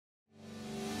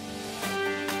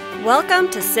Welcome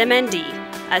to SimND,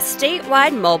 a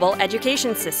statewide mobile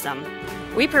education system.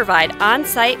 We provide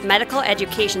on-site medical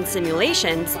education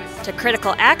simulations to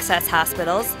critical access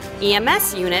hospitals,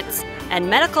 EMS units, and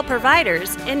medical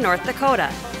providers in North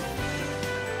Dakota.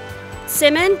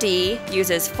 SimND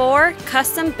uses 4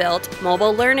 custom-built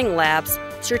mobile learning labs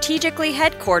strategically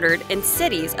headquartered in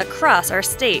cities across our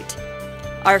state.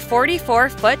 Our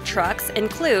 44-foot trucks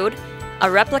include a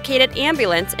replicated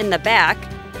ambulance in the back,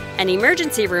 an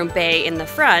emergency room bay in the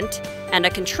front, and a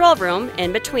control room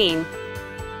in between.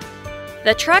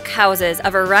 The truck houses a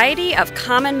variety of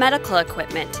common medical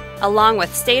equipment, along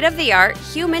with state-of-the-art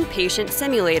human-patient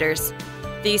simulators.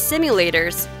 These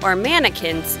simulators, or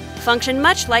mannequins, function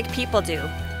much like people do.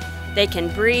 They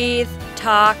can breathe,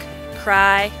 talk,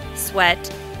 cry,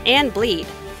 sweat, and bleed.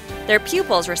 Their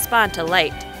pupils respond to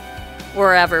light.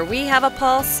 Wherever we have a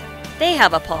pulse, they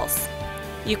have a pulse.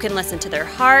 You can listen to their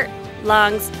heart,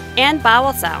 lungs, and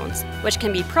bowel sounds, which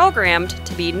can be programmed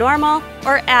to be normal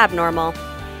or abnormal.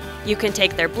 You can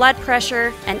take their blood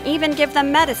pressure and even give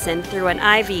them medicine through an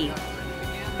IV.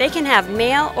 They can have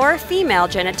male or female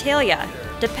genitalia,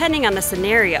 depending on the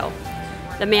scenario.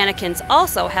 The mannequins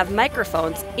also have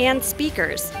microphones and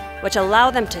speakers, which allow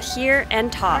them to hear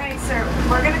and talk. All right, sir,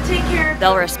 we're going to take care of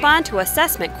They'll respond to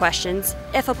assessment questions,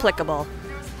 if applicable.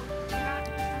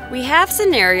 We have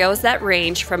scenarios that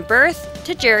range from birth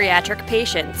to geriatric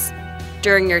patients.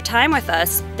 During your time with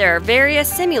us, there are various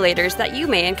simulators that you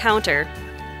may encounter.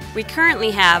 We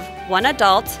currently have 1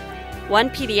 adult, 1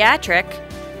 pediatric,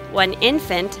 1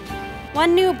 infant,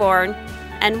 1 newborn,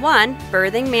 and 1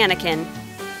 birthing mannequin.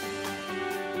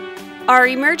 Our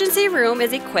emergency room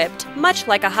is equipped much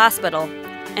like a hospital.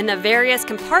 In the various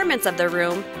compartments of the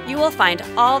room, you will find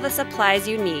all the supplies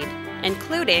you need,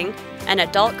 including an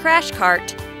adult crash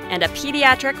cart and a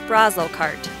pediatric Brazel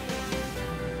cart.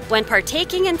 When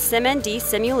partaking in SimND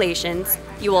simulations,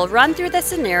 you will run through the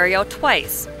scenario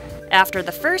twice. After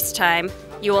the first time,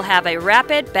 you will have a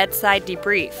rapid bedside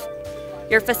debrief.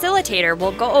 Your facilitator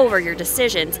will go over your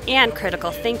decisions and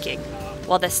critical thinking,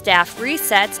 while the staff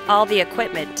resets all the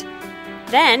equipment.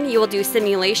 Then you will do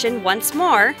simulation once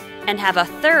more and have a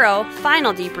thorough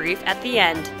final debrief at the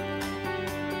end.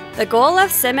 The goal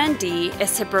of SimND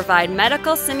is to provide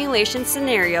medical simulation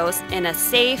scenarios in a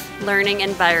safe learning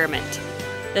environment.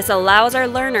 This allows our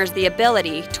learners the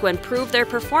ability to improve their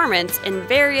performance in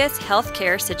various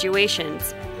healthcare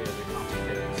situations.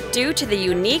 Due to the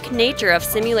unique nature of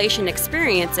simulation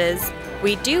experiences,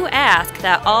 we do ask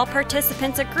that all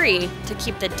participants agree to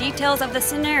keep the details of the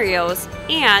scenarios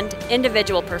and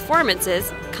individual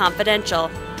performances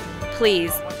confidential.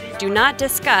 Please do not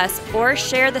discuss or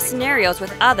share the scenarios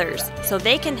with others so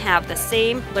they can have the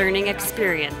same learning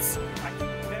experience.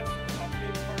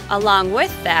 Along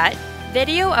with that,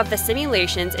 video of the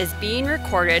simulations is being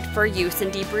recorded for use in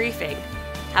debriefing.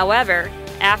 However,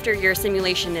 after your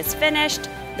simulation is finished,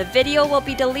 the video will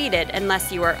be deleted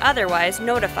unless you are otherwise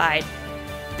notified.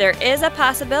 There is a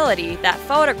possibility that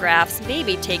photographs may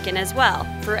be taken as well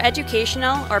for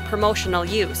educational or promotional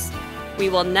use. We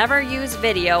will never use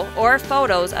video or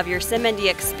photos of your SimND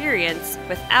experience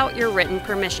without your written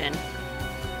permission.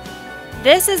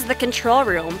 This is the control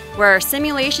room where our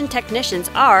simulation technicians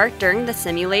are during the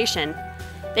simulation.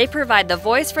 They provide the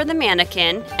voice for the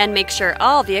mannequin and make sure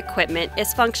all the equipment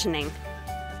is functioning.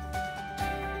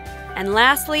 And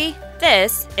lastly,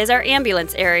 this is our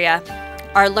ambulance area.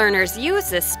 Our learners use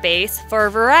this space for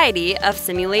a variety of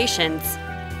simulations.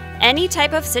 Any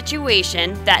type of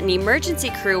situation that an emergency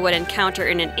crew would encounter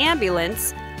in an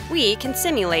ambulance, we can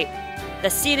simulate. The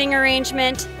seating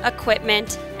arrangement,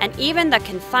 equipment, and even the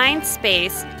confined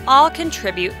space all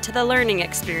contribute to the learning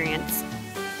experience.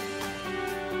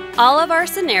 All of our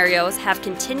scenarios have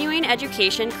continuing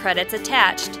education credits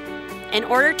attached. In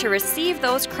order to receive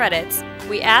those credits,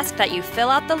 we ask that you fill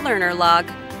out the learner log,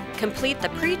 complete the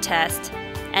pre-test,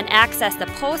 and access the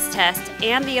post-test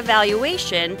and the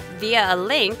evaluation via a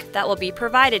link that will be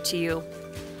provided to you.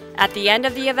 At the end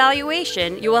of the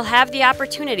evaluation, you will have the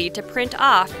opportunity to print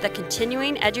off the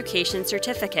continuing education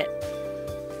certificate.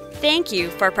 Thank you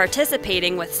for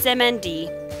participating with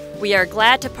SimND. We are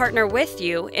glad to partner with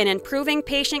you in improving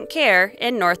patient care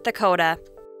in North Dakota.